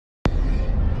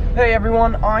Hey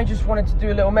everyone, I just wanted to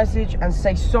do a little message and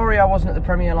say sorry I wasn't at the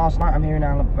premiere last night. I'm here in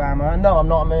Alabama. No, I'm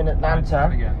not. I'm in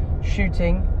Atlanta.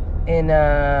 Shooting in,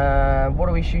 what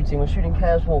are we shooting? We're shooting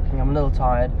Chaos Walking. I'm a little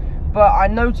tired. But I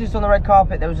noticed on the red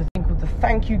carpet there was a thing called the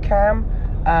thank you cam.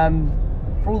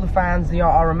 For all the fans, they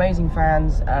are our amazing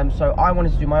fans. So I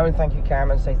wanted to do my own thank you cam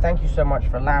and say thank you so much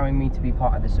for allowing me to be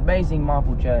part of this amazing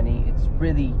Marvel journey. It's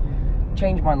really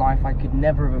changed my life. I could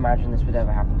never have imagined this would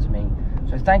ever happen to me.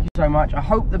 So thank you so much. I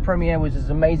hope the premiere was as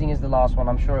amazing as the last one.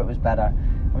 I'm sure it was better.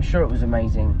 I'm sure it was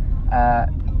amazing.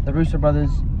 The Russo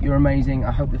brothers, you're amazing.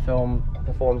 I hope the film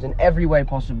performs in every way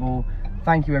possible.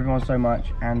 Thank you everyone so much,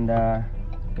 and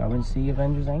go and see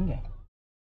Avengers Endgame.